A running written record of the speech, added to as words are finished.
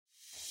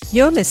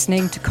You're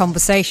listening to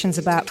Conversations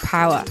About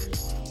Power.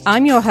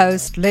 I'm your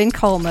host, Lynn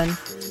Coleman,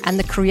 and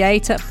the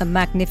creator of the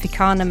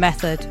Magnificana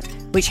method,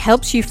 which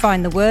helps you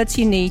find the words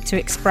you need to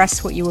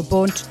express what you were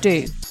born to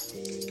do.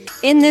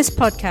 In this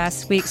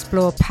podcast, we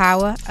explore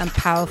power and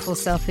powerful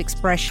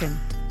self-expression.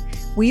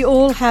 We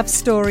all have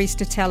stories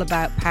to tell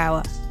about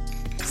power,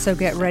 so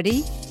get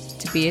ready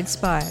to be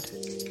inspired.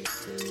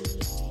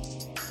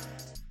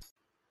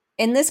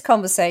 In this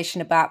conversation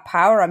about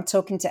power, I'm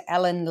talking to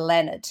Ellen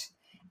Leonard.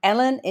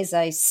 Ellen is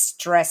a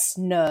stress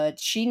nerd.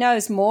 She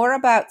knows more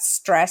about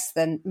stress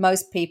than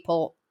most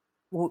people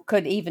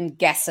could even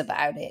guess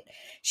about it.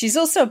 She's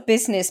also a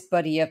business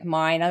buddy of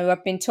mine who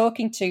I've been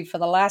talking to for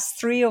the last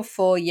 3 or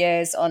 4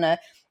 years on a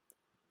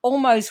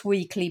almost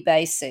weekly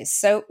basis.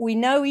 So we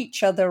know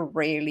each other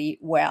really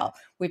well.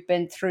 We've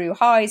been through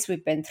highs,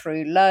 we've been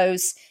through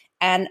lows.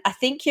 And I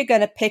think you're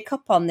going to pick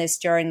up on this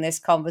during this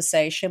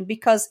conversation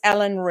because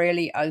Ellen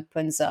really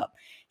opens up.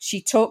 She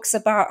talks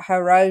about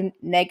her own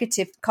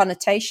negative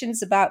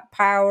connotations about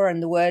power and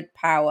the word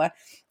power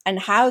and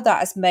how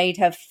that has made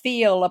her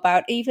feel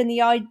about even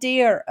the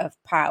idea of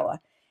power.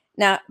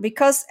 Now,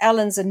 because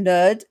Ellen's a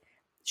nerd,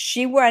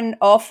 she went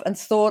off and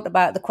thought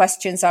about the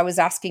questions I was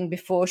asking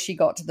before she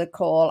got to the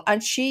call,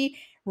 and she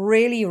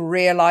really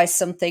realized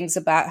some things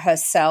about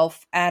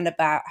herself and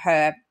about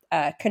her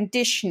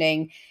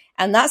conditioning.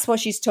 And that's what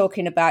she's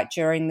talking about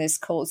during this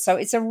call. So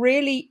it's a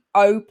really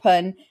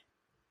open,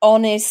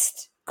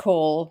 honest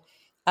call.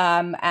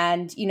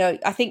 And, you know,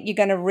 I think you're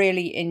going to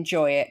really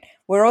enjoy it.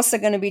 We're also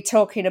going to be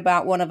talking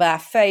about one of our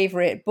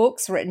favorite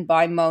books written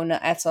by Mona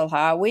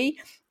Etelhawy.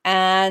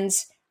 And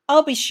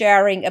I'll be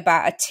sharing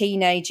about a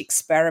teenage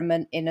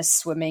experiment in a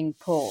swimming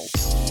pool.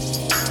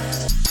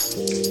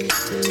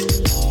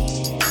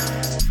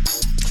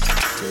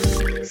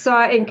 So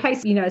in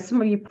case, you know,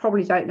 some of you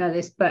probably don't know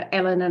this, but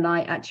Ellen and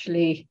I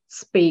actually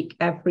speak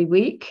every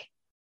week.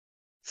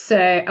 So,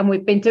 and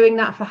we've been doing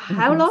that for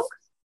how long?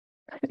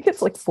 I think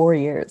it's like 4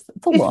 years.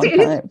 It's a long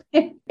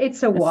time.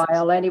 It's a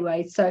while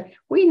anyway. So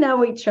we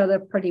know each other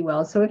pretty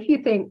well. So if you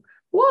think,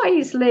 why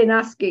is Lynn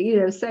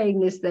asking, saying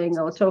this thing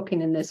or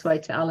talking in this way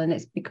to Ellen?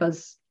 It's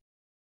because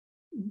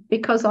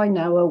I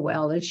know her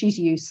well and she's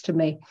used to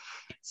me.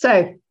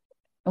 So,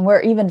 and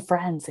we're even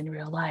friends in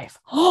real life.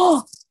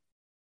 Oh,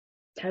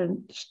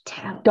 don't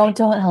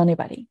tell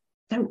anybody.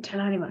 Don't tell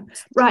anyone.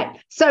 Right.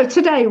 So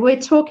today we're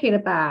talking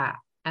about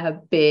a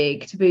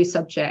big taboo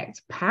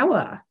subject,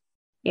 power.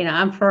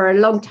 And for a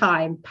long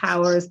time,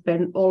 power has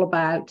been all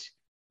about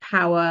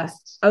power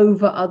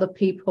over other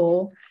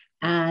people.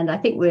 And I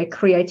think we're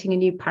creating a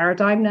new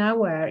paradigm now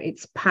where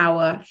it's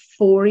power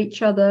for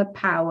each other,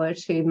 power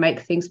to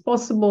make things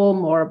possible,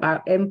 more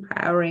about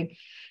empowering.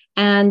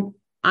 And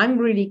I'm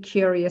really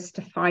curious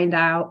to find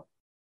out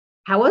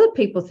how other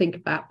people think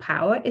about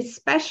power,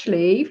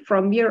 especially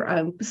from your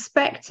own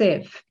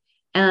perspective.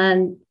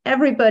 And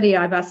everybody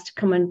I've asked to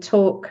come and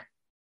talk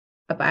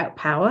about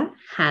power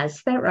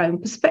has their own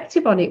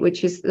perspective on it,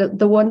 which is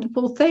the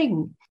wonderful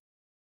thing.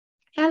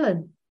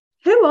 Ellen,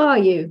 who are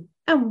you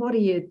and what do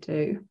you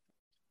do?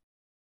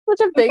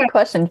 Such a big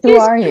question. Who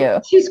are you?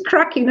 She's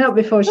cracking up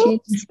before she even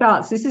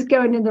starts. This is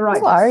going in the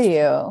right direction. Who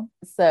are you?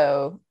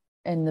 So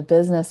in the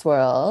business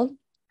world,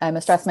 I'm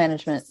a stress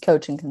management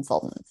coach and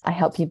consultant. I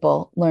help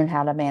people learn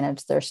how to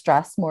manage their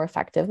stress more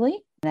effectively.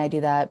 And I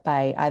do that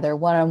by either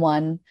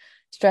one-on-one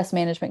stress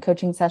management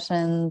coaching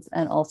sessions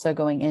and also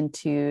going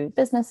into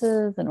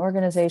businesses and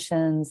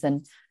organizations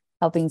and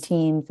helping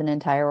teams and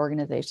entire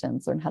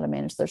organizations learn how to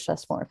manage their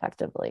stress more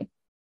effectively.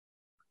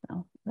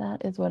 So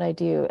that is what I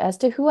do. As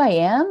to who I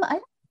am,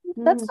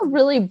 that's a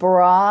really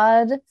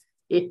broad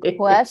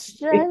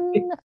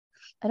question.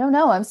 I don't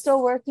know. I'm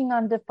still working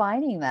on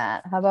defining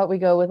that. How about we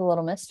go with a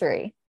little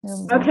mystery?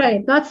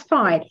 Okay, that's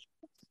fine.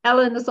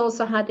 Ellen has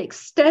also had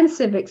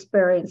extensive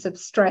experience of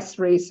stress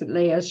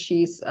recently as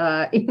she's,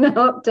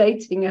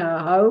 updating her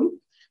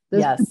home.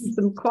 There's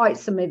quite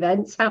some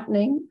events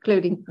happening,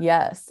 including.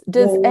 Yes.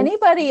 Does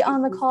anybody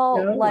on the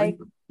call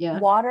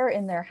water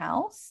in their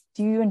house?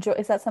 Do you enjoy?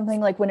 Is that something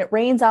like when it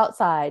rains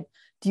outside?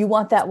 Do you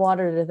want that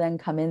water to then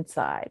come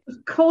inside?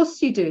 Of course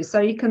you do.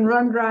 So you can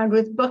run around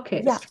with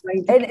buckets. Yeah,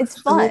 and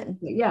it's fun.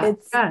 Yeah,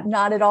 it's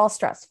not at all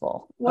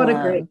stressful. What a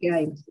great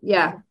game.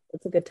 Yeah,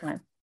 it's a good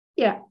time.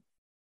 Yeah.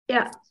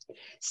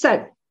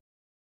 So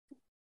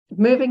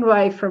moving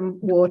away from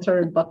water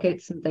and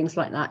buckets and things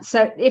like that.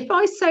 So if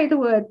I say the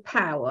word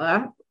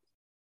power,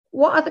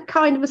 what other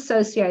kind of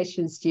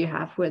associations do you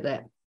have with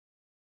it?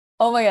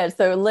 Oh my God.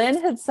 So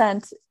Lynn had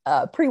sent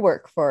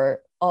pre-work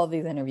for all of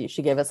these interviews.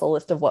 She gave us a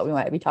list of what we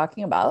might be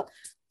talking about.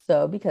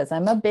 So because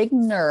I'm a big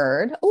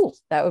nerd,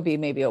 that would be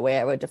maybe a way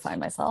I would define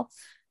myself.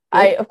 Yeah.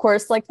 I, of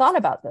course, thought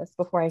about this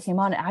before I came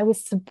on. I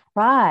was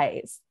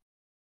surprised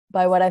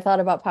by what I thought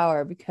about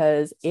power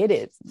because it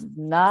is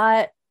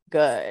not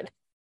good.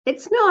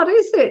 It's not,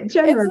 is it?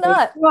 Generally, it's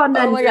not. Go on,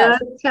 then, oh my gosh.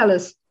 Tell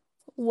us.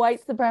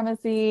 White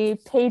supremacy,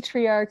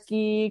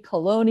 patriarchy,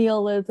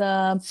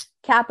 colonialism,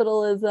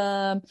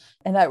 capitalism,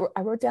 and I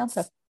wrote down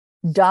stuff.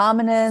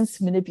 Dominance,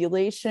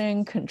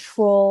 manipulation,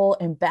 control,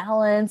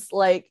 imbalance.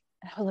 I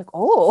was like,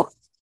 oh,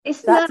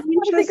 Isn't That's that how I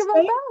think interesting?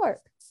 about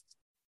power.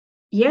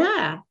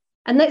 Yeah.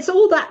 And it's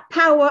all that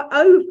power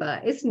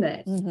over, isn't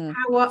it? Mm-hmm.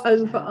 Power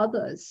over Yeah.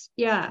 others.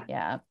 Yeah.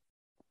 Yeah.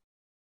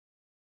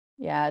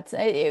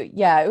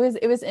 Yeah.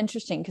 It was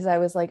interesting because I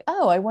was like,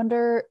 oh, I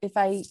wonder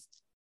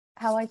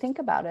how I think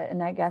about it.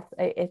 And I guess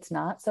it's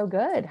not so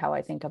good how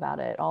I think about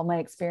it. All my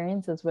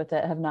experiences with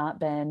it have not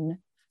been,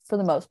 for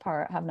the most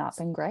part, have not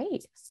been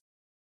great.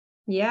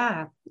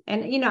 Yeah.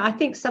 And, I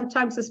think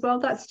sometimes as well,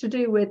 that's to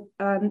do with,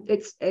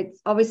 it's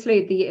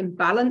obviously the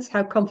imbalance,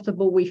 how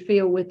comfortable we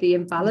feel with the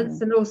imbalance,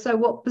 Mm-hmm. and also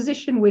what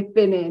position we've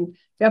been in.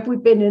 Have we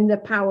been in the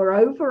power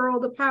over or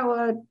the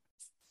power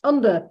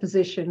under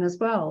position as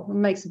well? It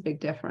makes a big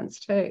difference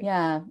too.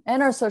 Yeah.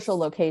 And our social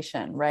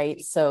location,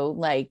 right? So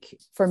like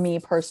for me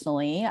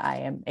personally, I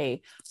am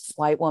a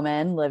white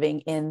woman living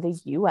in the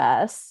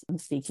US. I'm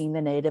speaking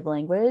the native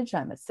language.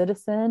 I'm a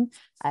citizen.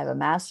 I have a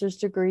master's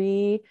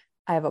degree.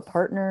 I have a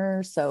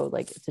partner. So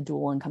like it's a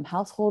dual income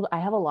household. I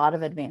have a lot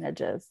of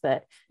advantages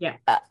that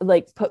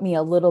like put me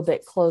a little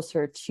bit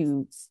closer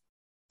to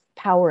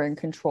power and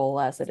control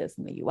as it is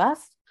in the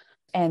US.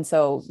 And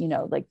so,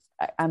 like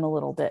I'm a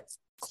little bit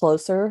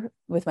closer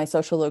with my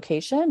social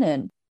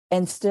location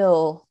and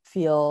still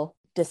feel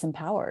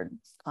disempowered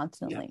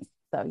constantly.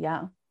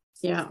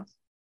 So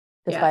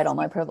despite all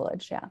my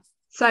privilege.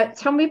 So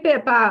tell me a bit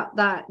about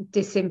that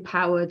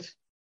disempowered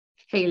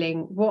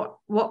feeling.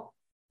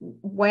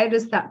 Where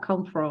does that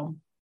come from?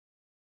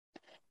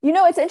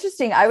 It's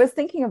interesting. I was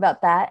thinking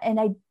about that and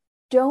I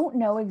don't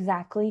know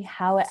exactly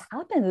how it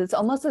happens. It's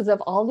almost as if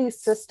all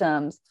these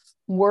systems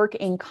work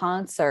in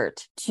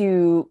concert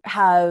to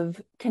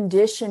have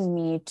conditioned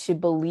me to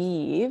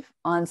believe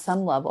on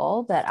some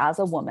level that as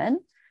a woman,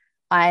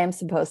 I am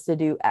supposed to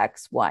do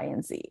X, Y,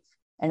 and Z.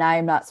 And I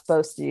am not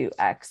supposed to do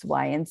X,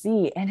 Y, and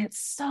Z. And it's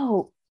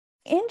so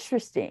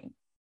interesting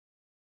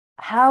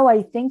how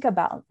I think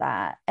about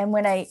that. And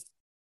when I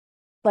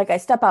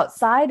step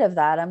outside of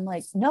that, I'm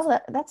like, no,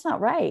 that's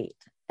not right.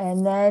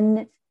 And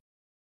then,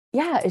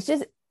 it's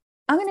just,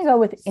 I'm going to go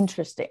with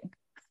interesting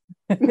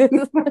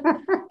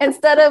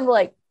instead of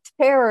like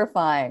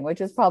terrifying, which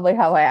is probably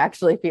how I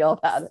actually feel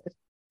about it.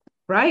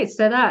 Right.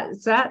 So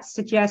that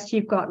suggests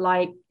you've got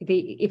like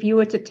if you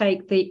were to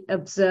take the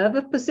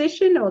observer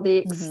position or the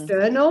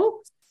external,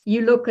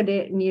 you look at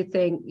it and you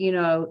think,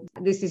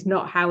 this is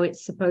not how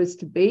it's supposed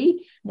to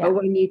be. Yeah. But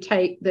when you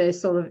take the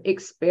sort of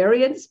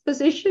experience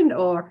position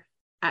or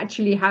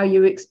actually how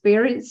you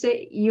experience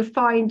it, you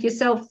find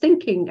yourself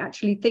thinking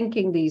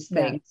these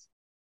things.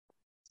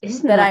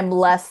 Isn't that I'm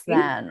less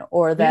than,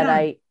 or that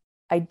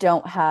I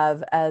don't have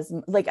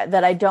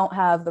that I don't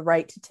have the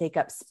right to take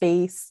up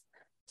space,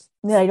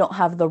 that I don't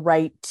have the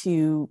right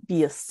to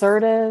be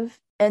assertive.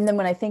 And then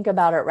when I think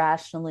about it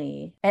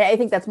rationally, and I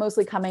think that's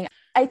mostly coming,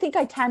 I think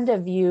I tend to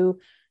view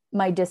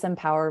my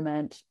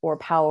disempowerment or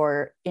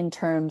power in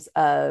terms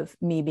of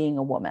me being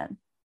a woman.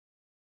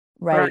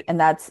 Right. And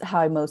that's how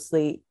I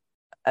mostly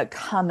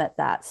come at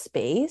that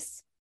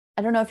space.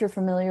 I don't know if you're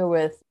familiar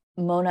with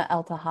Mona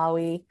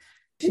El-Tahawy.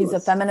 She's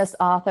a feminist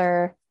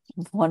author,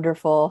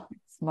 wonderful,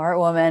 smart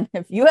woman.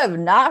 If you have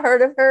not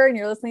heard of her and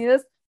you're listening to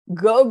this,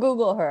 go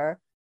Google her.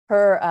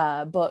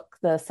 Her book,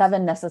 The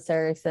 7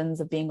 Necessary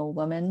Sins of Being a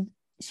Woman,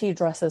 she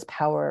addresses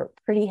power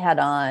pretty head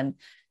on.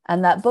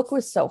 And that book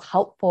was so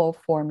helpful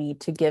for me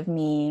to give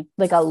me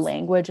like a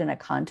language and a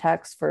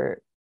context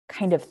for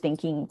kind of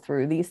thinking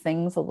through these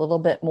things a little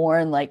bit more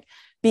and like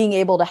being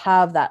able to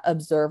have that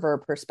observer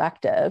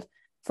perspective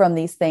from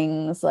these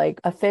things. Like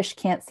a fish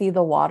can't see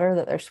the water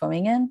that they're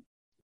swimming in.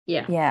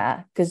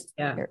 Yeah. Because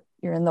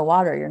you're in the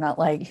water. You're not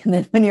like, and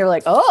then when you're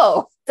like,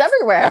 oh, it's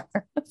everywhere.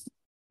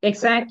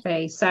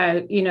 Exactly.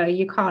 So,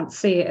 you can't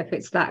see it if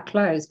it's that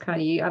close, can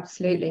you?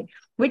 Absolutely.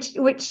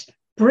 Which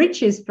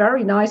bridges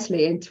very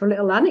nicely into a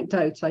little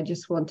anecdote I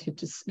just wanted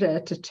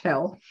to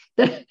tell.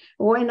 That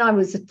when I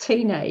was a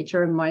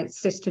teenager, and my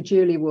sister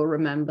Julie will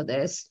remember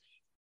this,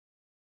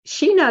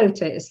 she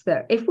noticed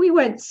that if we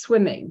went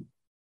swimming,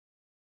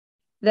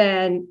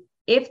 then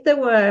if there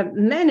were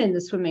men in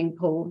the swimming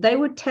pool, they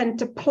would tend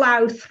to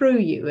plow through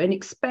you and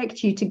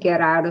expect you to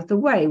get out of the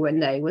way when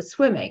they were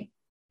swimming.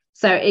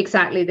 So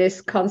exactly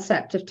this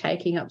concept of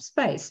taking up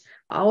space.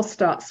 I'll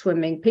start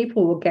swimming.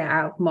 People will get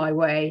out of my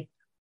way.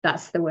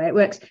 That's the way it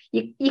works.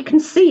 You can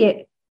see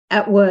it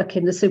at work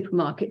in the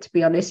supermarket, to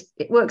be honest.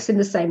 It works in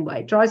the same way.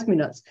 It drives me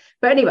nuts.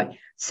 But anyway,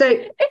 so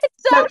it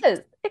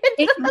does.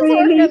 It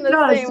really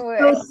does.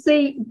 You'll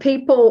see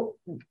people,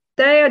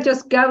 they are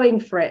just going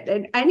for it.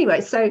 And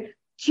anyway, so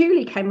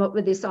Julie came up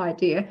with this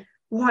idea.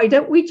 Why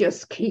don't we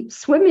just keep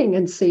swimming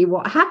and see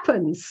what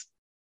happens?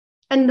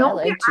 And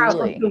not get out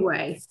of the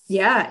way.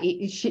 Yeah,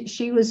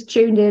 she was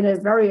tuned in at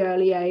a very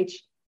early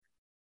age.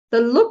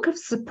 The look of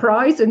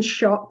surprise and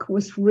shock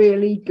was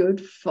really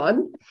good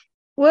fun.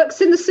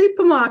 Works in the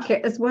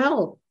supermarket as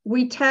well.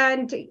 We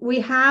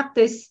have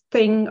this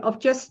thing of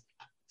just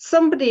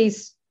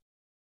somebody's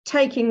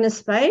taking the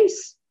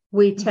space.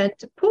 We tend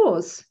to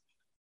pause.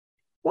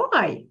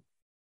 Why?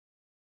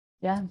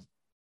 Yeah.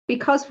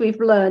 because we've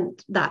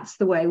learned that's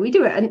the way we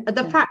do it. And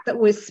the fact that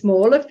we're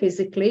smaller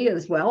physically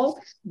as well,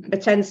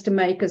 it tends to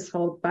make us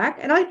hold back.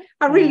 And I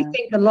really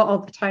think a lot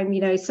of the time,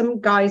 you know,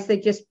 some guys,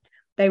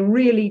 they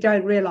really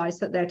don't realize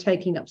that they're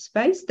taking up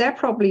space. They're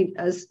probably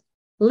as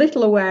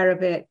little aware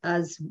of it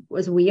as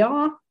we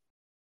are.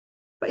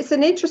 But it's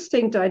an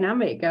interesting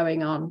dynamic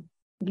going on,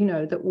 you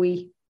know, that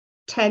we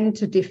tend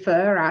to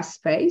defer our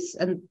space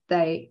and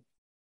they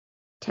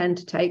tend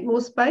to take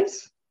more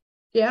space.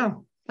 Yeah,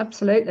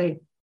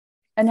 absolutely.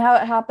 And how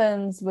it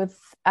happens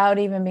without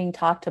even being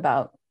talked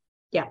about.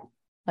 Yeah.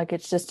 Like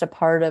it's just a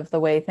part of the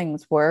way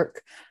things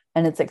work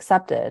and it's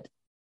accepted.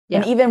 Yeah.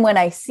 And even when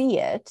I see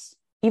it,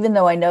 even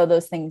though I know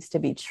those things to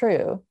be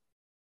true,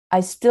 I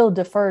still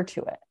defer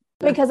to it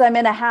because I'm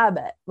in a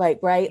habit, like,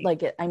 right?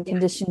 Like I'm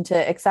conditioned to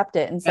accept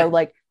it. And so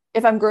like,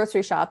 if I'm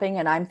grocery shopping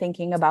and I'm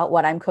thinking about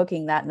what I'm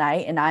cooking that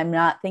night and I'm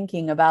not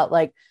thinking about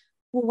like,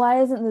 well,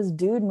 why isn't this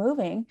dude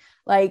moving?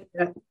 Like,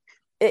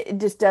 it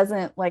just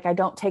doesn't, like, I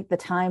don't take the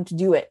time to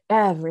do it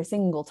every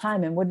single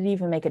time. And would it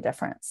even make a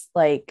difference?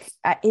 Like,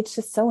 it's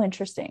just so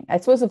interesting. I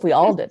suppose if we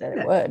all did it,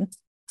 it would.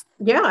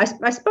 Yeah,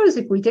 I suppose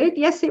if we did,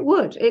 yes, it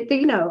would.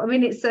 You know, I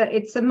mean,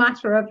 it's a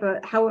matter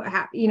of how,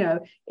 you know,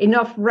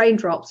 enough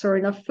raindrops or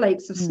enough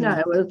flakes of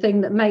snow are the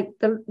thing that make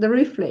the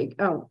roof leak.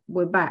 Oh,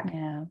 we're back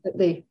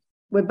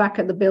we're back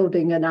at the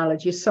building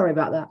analogy. Sorry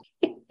about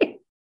that.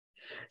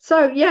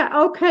 So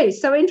yeah, okay,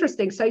 so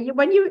interesting. So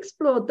when you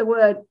explored the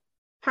word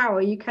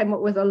power, you came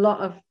up with a lot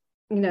of,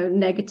 you know,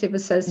 negative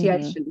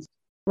associations.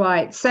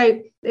 Right.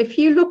 So if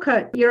you look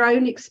at your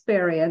own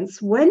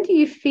experience, when do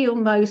you feel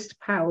most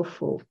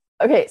powerful?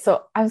 Okay,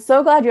 so I'm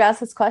so glad you asked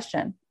this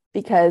question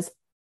because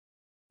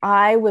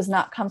I was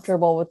not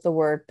comfortable with the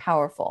word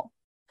powerful.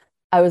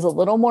 I was a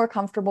little more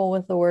comfortable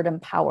with the word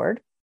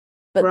empowered,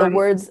 but the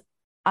words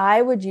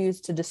I would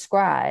use to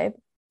describe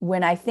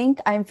when I think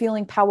I'm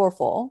feeling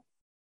powerful,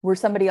 where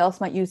somebody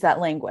else might use that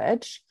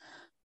language,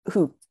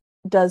 who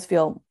does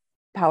feel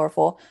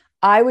powerful,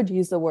 I would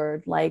use the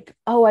word like,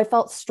 oh, I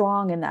felt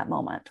strong in that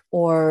moment,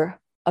 or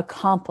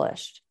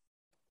accomplished,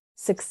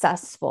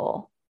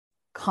 successful,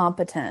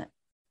 competent,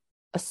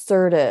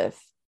 assertive.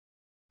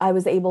 I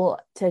was able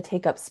to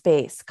take up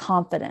space,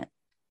 confident.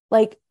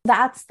 Like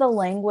that's the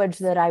language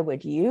that I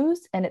would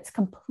use. And it's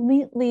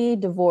completely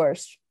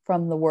divorced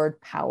from the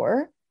word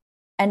power.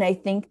 And I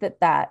think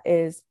that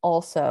is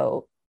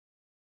also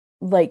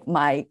like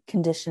my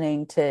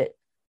conditioning to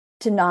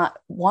not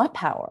want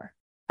power.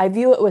 I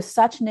view it with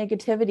such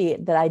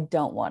negativity that I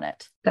don't want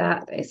it.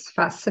 That is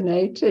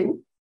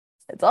fascinating.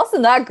 It's also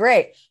not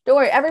great. Don't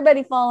worry,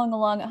 everybody following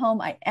along at home,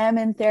 I am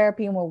in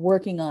therapy and we're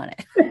working on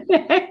it.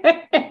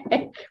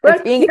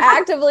 It's being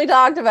actively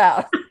talked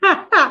about.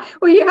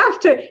 Well, you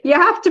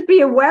have to be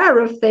aware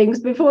of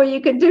things before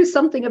you can do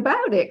something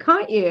about it,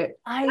 can't you?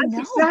 I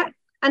know.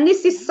 And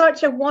this is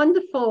such a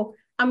wonderful,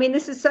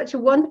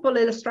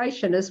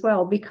 illustration as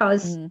well,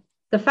 because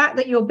the fact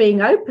that you're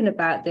being open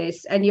about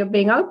this and you're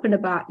being open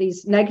about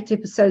these negative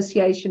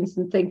associations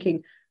and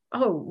thinking,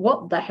 oh,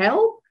 what the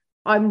hell?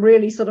 I'm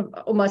really sort of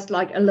almost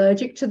like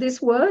allergic to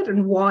this word,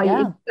 and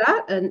why is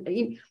that?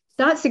 And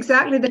that's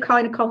exactly the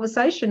kind of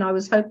conversation I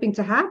was hoping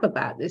to have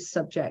about this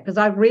subject, because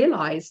I've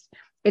realized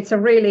it's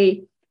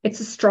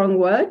a strong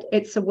word.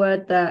 It's a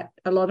word that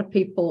a lot of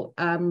people,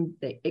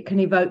 it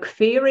can evoke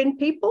fear in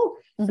people.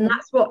 And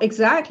that's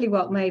exactly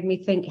what made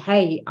me think,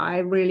 hey, I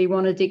really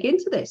want to dig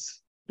into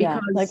this.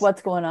 Because, like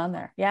what's going on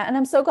there. Yeah. And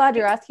I'm so glad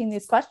you're asking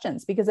these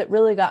questions because it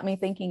really got me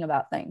thinking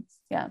about things.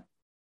 Yeah.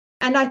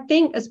 And I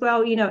think as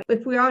well, you know,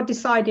 if we are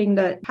deciding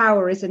that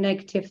power is a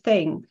negative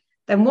thing,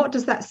 then what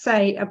does that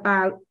say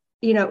about,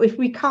 you know, if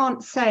we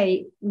can't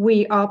say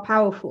we are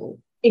powerful,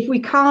 if we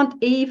can't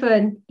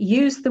even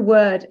use the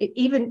word,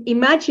 even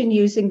imagine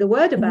using the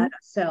word about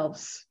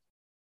ourselves.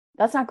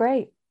 That's not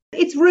great.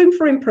 It's room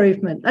for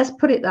improvement. Let's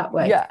put it that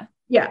way. Yeah.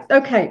 Yeah.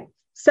 Okay.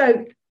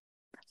 So,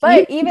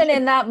 but even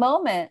in that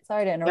moment,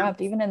 sorry to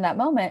interrupt, even in that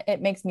moment,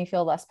 it makes me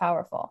feel less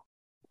powerful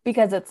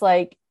because it's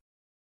like,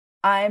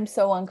 I'm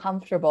so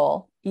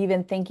uncomfortable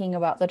even thinking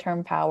about the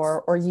term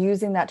power or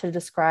using that to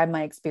describe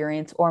my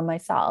experience or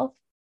myself,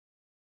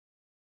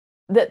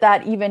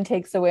 that even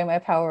takes away my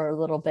power a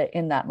little bit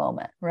in that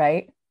moment,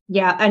 right?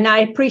 Yeah, and I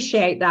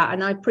appreciate that.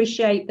 And I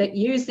appreciate that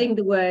using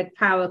the word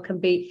power can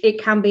be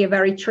a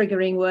very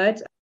triggering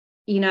word,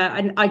 you know,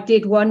 and I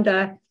did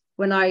wonder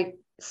when I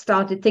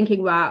started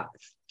thinking about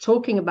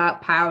talking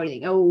about power,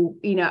 oh,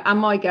 you know,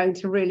 am I going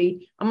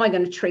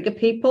to trigger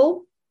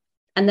people?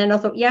 And then I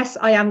thought, yes,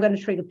 I am going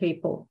to trigger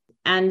people.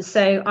 And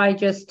so I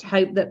just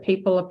hope that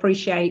people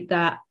appreciate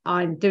that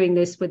I'm doing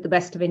this with the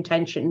best of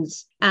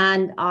intentions.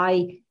 And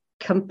I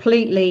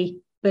completely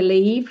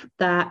believe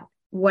that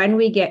when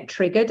we get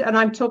triggered, and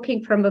I'm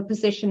talking from a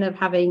position of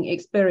having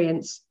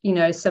experienced, you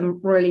know,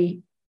 some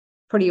really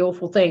pretty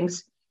awful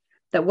things,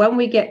 that when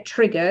we get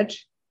triggered,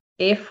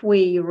 if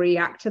we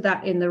react to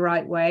that in the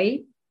right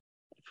way,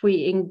 if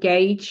we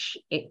engage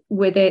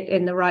with it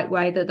in the right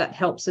way, that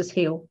helps us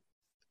heal.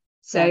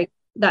 So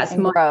that's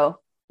grow.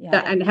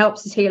 and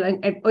helps us heal,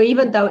 or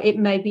even though it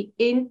may be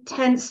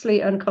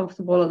intensely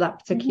uncomfortable at that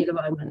particular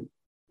moment.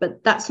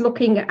 But that's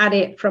looking at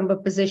it from a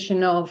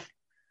position of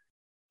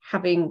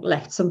having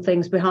left some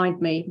things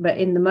behind me. But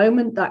in the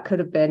moment, that could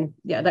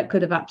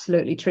have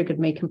absolutely triggered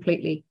me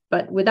completely.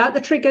 But without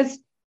the triggers,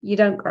 you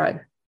don't grow.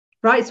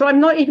 Right. So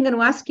I'm not even going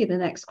to ask you the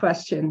next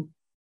question,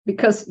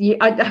 because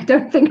I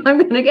don't think I'm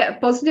going to get a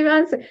positive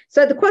answer.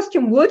 So the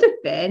question would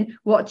have been,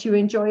 what do you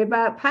enjoy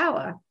about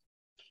power?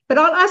 But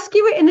I'll ask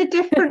you it in a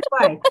different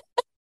way.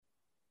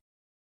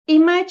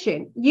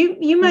 Imagine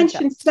you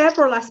mentioned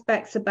several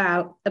aspects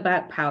about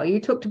power. You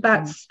talked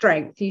about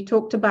strength. You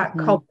talked about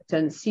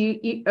competence,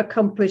 you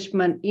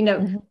accomplishment,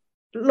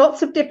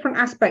 lots of different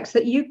aspects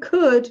that you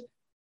could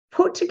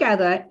put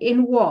together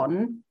in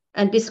one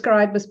and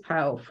describe as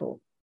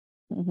powerful.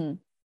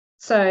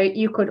 So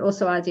you could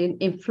also add in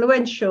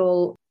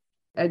influential,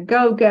 a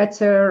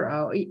go-getter,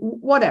 or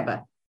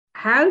whatever.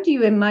 How do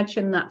you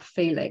imagine that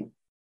feeling?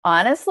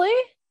 Honestly,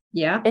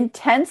 yeah,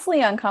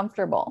 intensely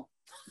uncomfortable.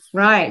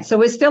 Right. So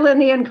we're still in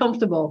the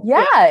uncomfortable.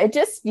 Yeah, it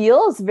just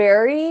feels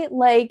very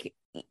like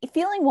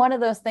feeling one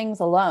of those things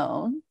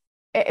alone.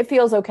 It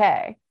feels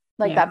okay.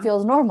 Like that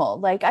feels normal.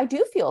 Like I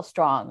do feel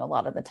strong a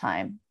lot of the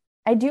time.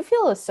 I do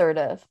feel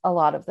assertive a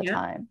lot of the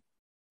time.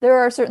 There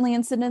are certainly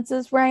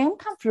incidences where I am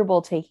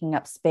comfortable taking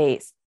up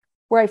space,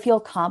 where I feel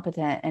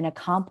competent and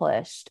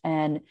accomplished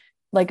and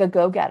like a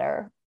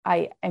go-getter.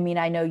 I mean,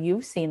 I know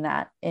you've seen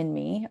that in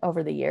me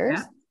over the years.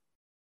 Yeah.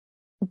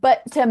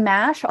 But to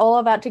mash all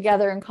of that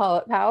together and call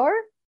it power,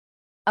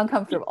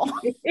 uncomfortable.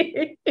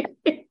 I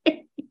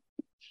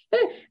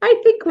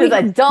think because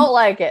I don't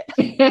like it.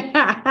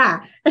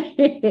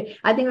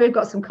 I think we've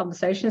got some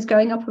conversations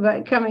coming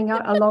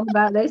along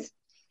about this.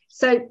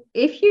 So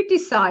if you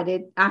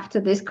decided after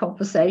this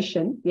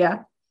conversation,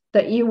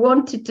 that you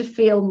wanted to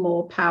feel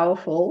more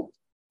powerful,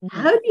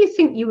 how do you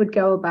think you would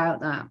go about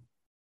that?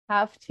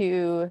 Have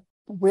to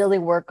really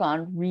work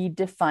on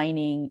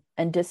redefining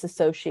and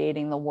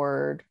disassociating the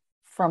word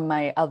from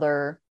my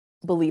other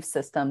belief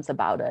systems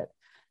about it.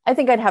 I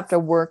think I'd have to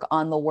work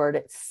on the word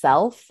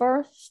itself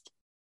first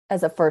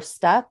as a first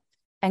step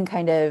and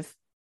kind of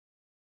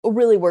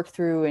really work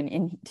through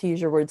and to use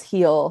your words,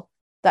 heal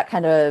that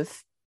kind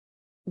of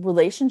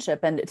relationship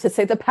and to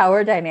say the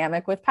power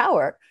dynamic with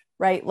power,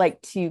 right?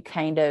 Like to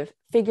kind of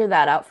figure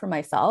that out for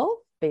myself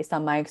based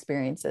on my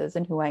experiences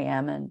and who I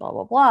am and blah,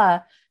 blah,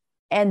 blah.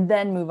 And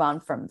then move on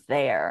from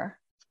there.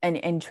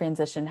 And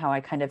transition how I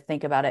kind of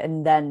think about it,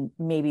 and then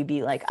maybe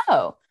be like,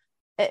 oh,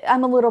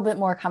 I'm a little bit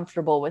more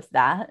comfortable with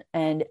that.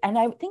 And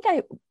I think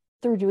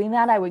through doing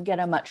that, I would get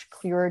a much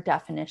clearer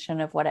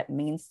definition of what it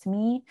means to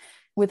me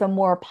with a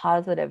more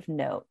positive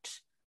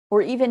note,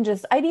 or even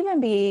just, I'd even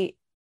be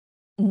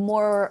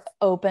more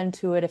open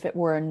to it if it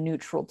were a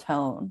neutral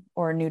tone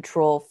or a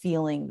neutral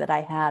feeling that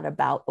I had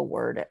about the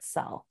word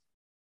itself.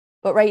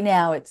 But right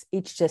now it's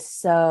just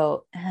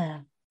so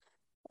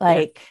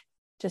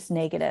just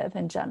negative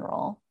in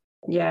general.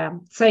 Yeah.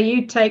 So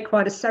you take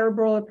quite a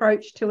cerebral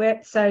approach to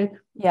it. So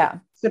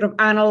sort of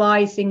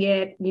analyzing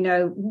it,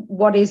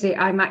 what is it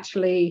I'm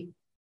actually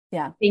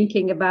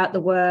thinking about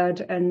the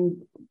word,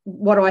 and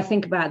what do I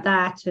think about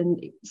that? And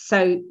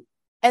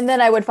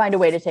then I would find a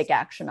way to take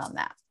action on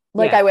that.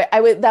 Like I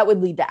would that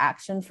would lead to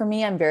action for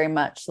me. I'm very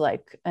much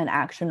like an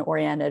action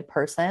oriented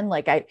person.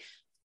 Like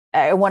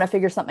I want to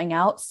figure something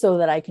out so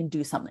that I can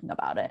do something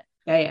about it.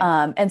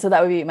 And so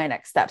that would be my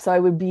next step. So I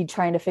would be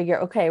trying to figure,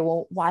 okay,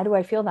 well, why do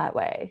I feel that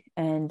way?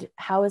 And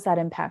how is that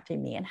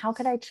impacting me? And how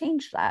could I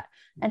change that?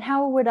 And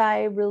how would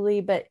I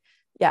really, but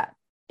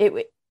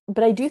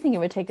I do think it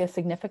would take a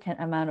significant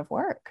amount of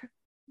work.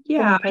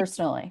 Yeah.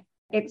 Personally.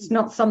 It's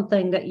not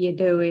something that you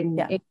do in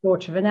a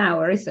quarter of an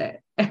hour, is it?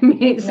 I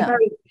mean,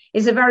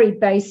 it's a very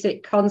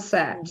basic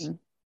concept,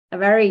 a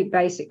very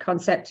basic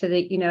concept to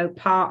the,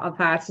 part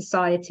of our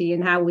society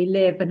and how we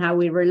live and how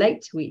we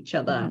relate to each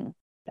other.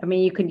 I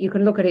mean, you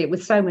can look at it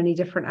with so many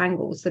different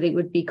angles that it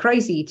would be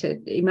crazy to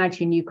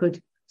imagine you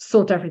could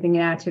sort everything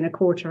out in a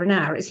quarter of an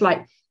hour. It's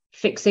like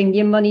fixing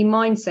your money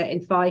mindset in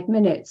 5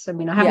 minutes. I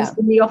mean, I haven't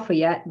seen the offer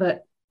yet,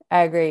 but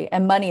I agree.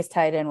 And money is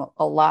tied in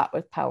a lot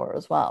with power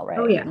as well, right?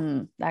 Oh,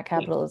 yeah. That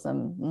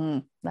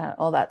capitalism,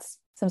 that's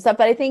some stuff.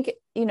 But I think,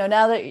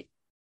 now that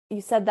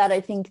you said that, I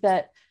think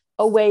that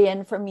a way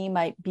in for me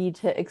might be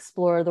to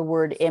explore the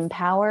word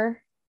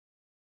empower.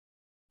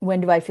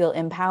 When do I feel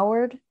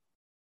empowered?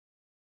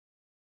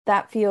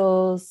 That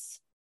feels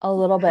a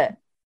little bit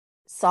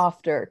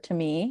softer to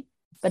me,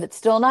 but it's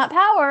still not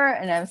power.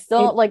 And I'm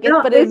still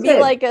it'd be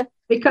like a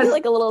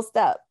little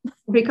step.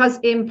 Because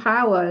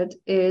empowered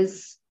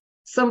is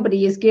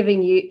somebody is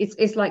giving you,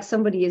 it's like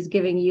somebody is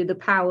giving you the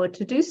power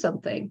to do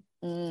something.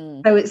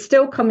 So it's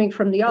still coming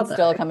from the other. It's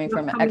still coming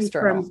from an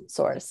external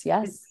source.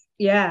 Yes.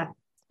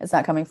 It's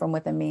not coming from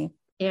within me.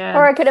 Yeah.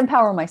 Or I could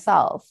empower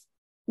myself.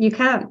 You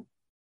can.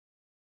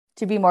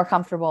 To be more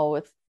comfortable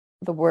with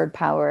the word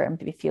power and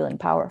be feeling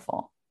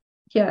powerful.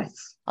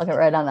 Yes. I'll get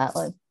right on that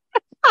one.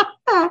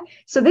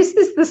 So this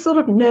is the sort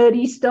of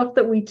nerdy stuff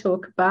that we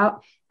talk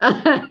about.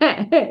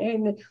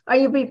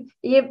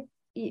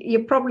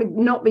 you'll probably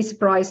not be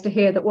surprised to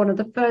hear that one of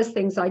the first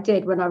things I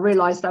did when I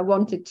realized I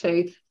wanted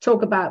to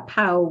talk about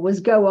power was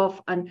go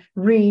off and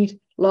read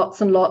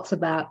lots and lots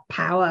about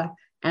power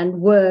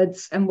and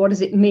words and what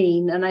does it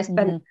mean. And I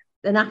spent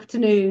an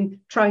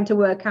afternoon trying to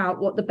work out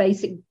what the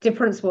basic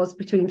difference was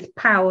between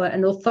power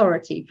and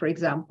authority, for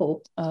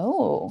example.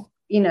 Oh.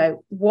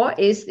 What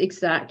is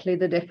exactly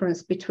the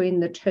difference between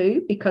the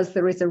two? Because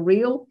there is a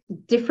real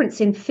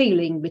difference in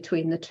feeling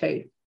between the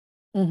two.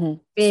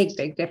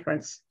 Big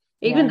difference.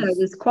 Even though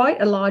there's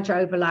quite a large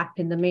overlap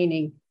in the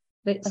meaning.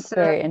 That's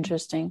very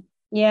interesting.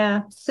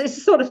 Yeah. So it's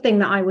the sort of thing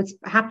that I would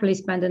happily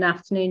spend an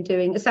afternoon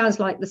doing. It sounds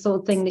like the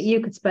sort of thing that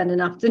you could spend an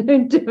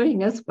afternoon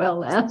doing as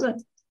well,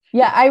 Ellen.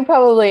 Yeah, I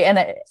probably, and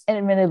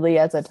admittedly,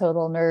 as a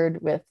total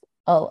nerd with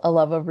a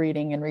love of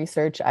reading and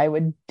research, I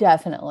would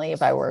definitely,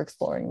 if I were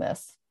exploring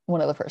this, one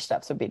of the first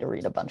steps would be to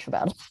read a bunch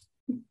about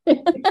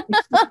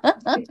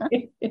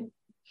it.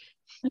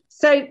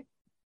 So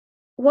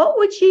what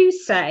would you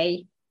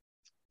say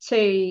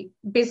to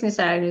business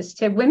owners,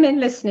 to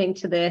women listening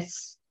to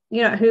this,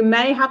 who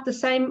may have the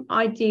same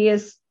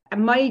ideas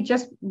and may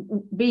just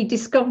be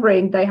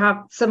discovering they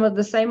have some of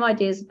the same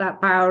ideas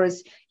about power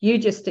as you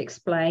just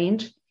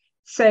explained?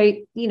 So,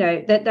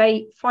 that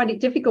they find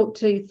it difficult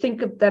to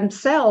think of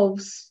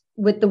themselves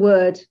with the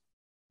word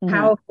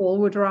powerful,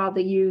 would rather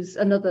use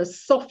another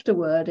softer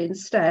word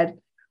instead,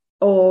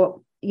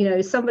 or,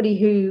 somebody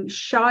who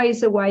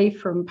shies away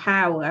from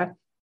power.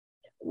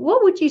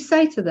 What would you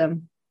say to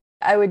them?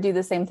 I would do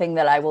the same thing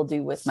that I will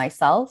do with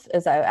myself,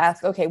 is I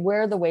ask, okay,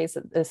 where are the ways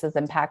that this is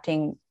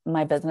impacting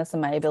my business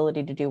and my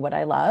ability to do what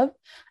I love?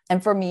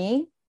 And for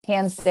me,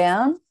 hands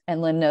down,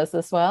 and Lynn knows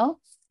this well,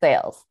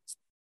 sales.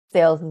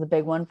 Sales is a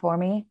big one for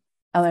me.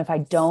 And if I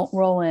don't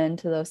roll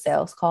into those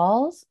sales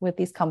calls with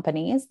these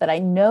companies that I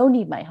know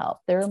need my help,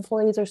 their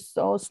employees are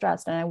so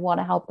stressed and I want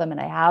to help them,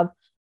 and I have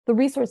the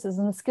resources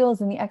and the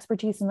skills and the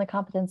expertise and the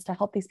competence to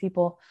help these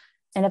people.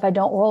 And if I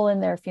don't roll in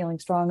there feeling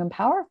strong and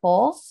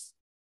powerful,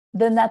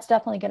 then that's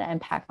definitely going to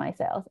impact my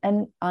sales,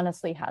 and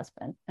honestly has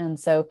been. And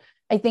so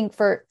I think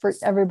for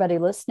everybody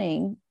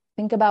listening,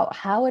 think about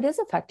how it is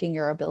affecting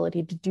your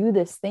ability to do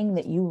this thing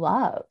that you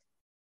love,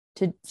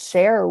 to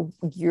share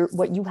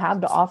what you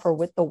have to offer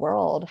with the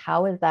world.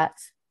 How is that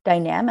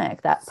dynamic,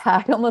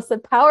 I almost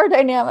said power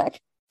dynamic.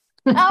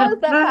 How is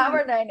that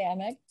power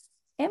dynamic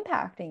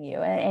impacting you,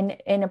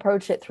 and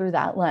approach it through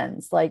that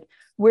lens? Like,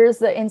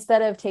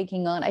 instead of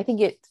taking on, I think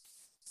it,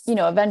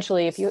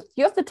 eventually if you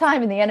have the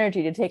time and the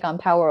energy to take on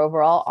power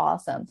overall,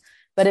 awesome.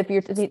 But if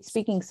you're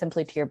speaking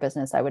simply to your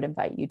business, I would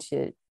invite you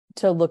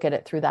to look at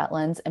it through that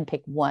lens and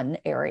pick one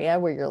area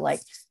where you're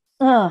like,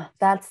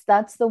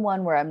 that's the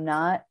one where I'm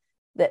not,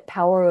 that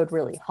power would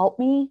really help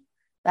me.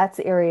 That's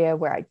the area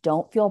where I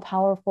don't feel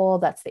powerful.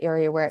 That's the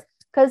area where,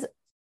 because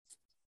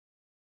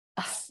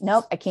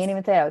nope, I can't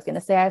even say it. I was going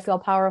to say I feel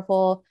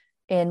powerful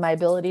in my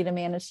ability to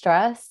manage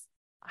stress.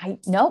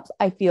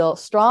 I feel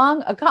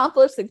strong,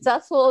 accomplished,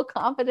 successful,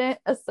 confident,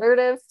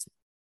 assertive.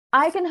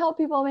 I can help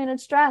people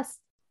manage stress.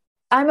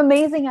 I'm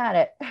amazing at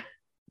it,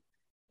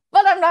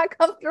 but I'm not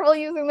comfortable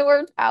using the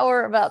word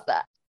power about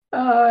that.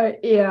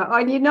 Yeah,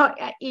 and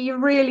you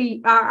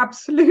really are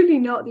absolutely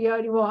not the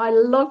only one. I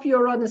love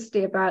your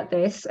honesty about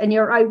this and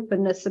your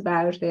openness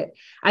about it.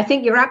 I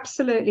think you're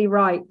absolutely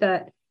right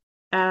that,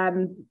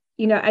 and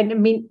I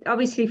mean,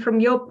 obviously from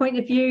your point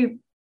of view,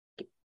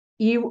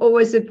 you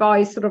always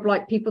advise sort of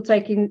like people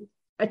taking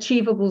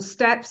achievable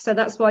steps. So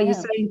that's why you're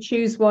saying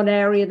choose one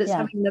area that's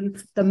having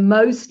the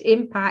most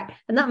impact.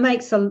 And that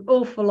makes an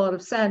awful lot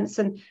of sense.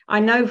 And I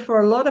know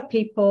for a lot of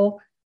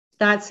people,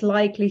 that's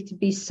likely to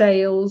be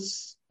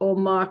sales or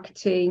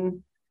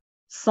marketing,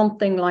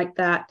 something like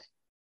that.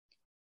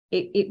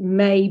 It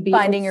may be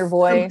finding your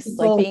voice,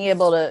 like being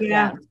able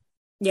to.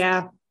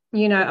 Yeah.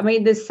 I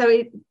mean, these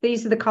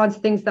are the kinds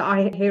of things that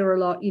I hear a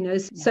lot,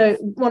 So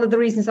one of the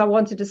reasons I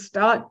wanted to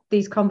start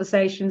these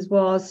conversations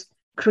was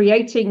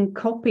creating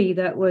copy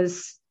that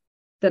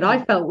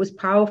I felt was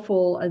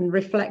powerful and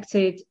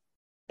reflected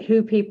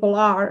who people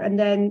are, and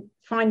then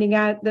finding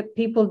out that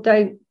people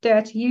don't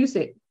dare to use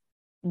it.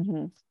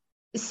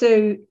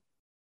 So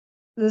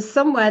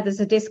there's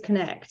a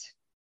disconnect.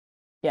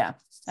 Yeah.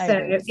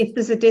 So if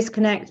there's a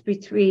disconnect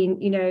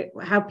between,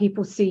 how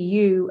people see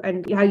you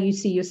and how you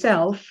see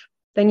yourself,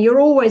 then you're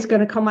always going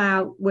to come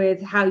out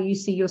with how you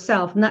see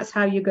yourself. And that's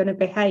how you're going to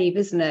behave,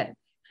 isn't it?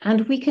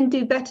 And we can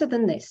do better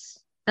than this.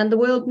 And the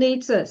world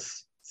needs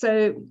us.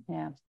 So,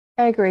 yeah,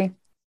 I agree.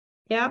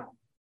 Yeah.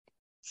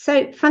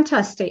 So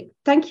fantastic.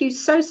 Thank you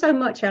so, so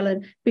much,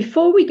 Ellen.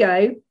 Before we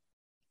go,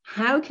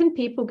 how can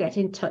people get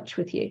in touch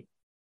with you?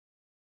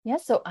 Yeah,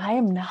 so I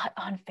am not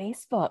on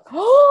Facebook.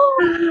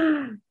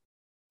 Oh,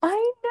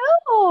 I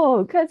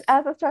know, because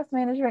as a stress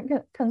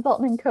management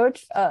consultant and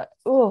coach,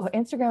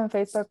 Instagram and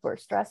Facebook were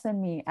stressing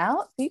me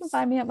out. So you can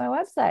find me at my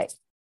website,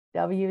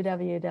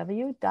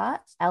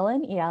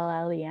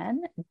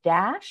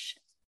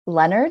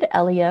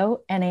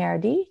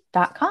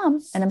 www.ellen-leonard-.com.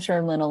 And I'm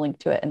sure Lynn will link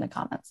to it in the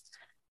comments.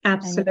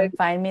 Absolutely. And you can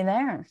find me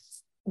there.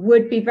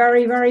 Would be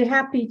very, very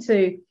happy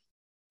to.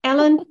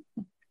 Ellen,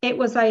 it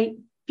was a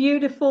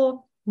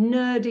beautiful,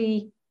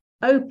 nerdy,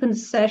 open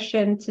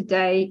session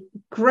today.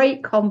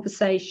 Great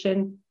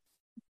conversation.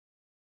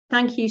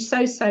 Thank you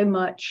so, so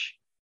much.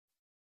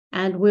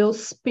 And we'll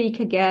speak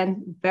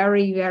again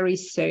very, very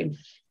soon.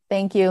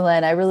 Thank you,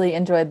 Lynn. I really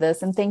enjoyed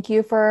this. And thank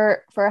you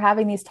for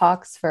having these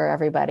talks for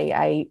everybody.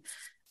 I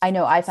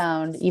know I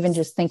found even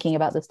just thinking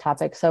about this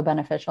topic so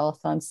beneficial.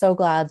 So I'm so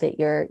glad that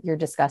you're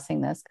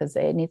discussing this because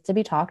it needs to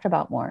be talked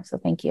about more. So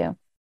thank you.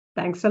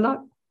 Thanks a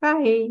lot.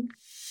 Bye.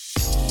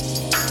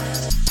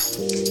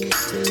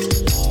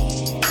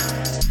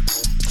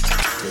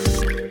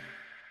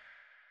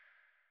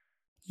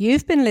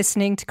 You've been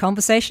listening to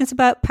Conversations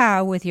About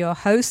Power with your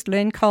host,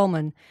 Lynn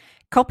Coleman,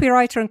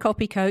 copywriter and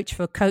copy coach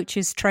for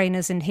coaches,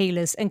 trainers, and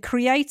healers, and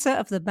creator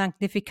of the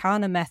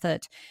Magnificana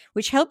method,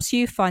 which helps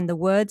you find the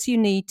words you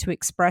need to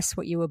express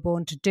what you were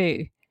born to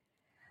do.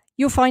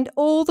 You'll find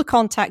all the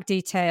contact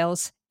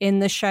details in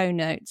the show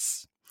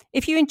notes.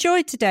 If you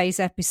enjoyed today's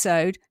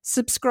episode,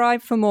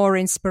 subscribe for more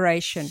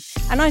inspiration.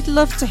 And I'd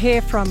love to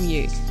hear from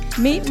you.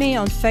 Meet me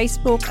on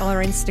Facebook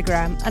or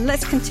Instagram, and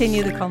let's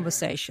continue the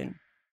conversation.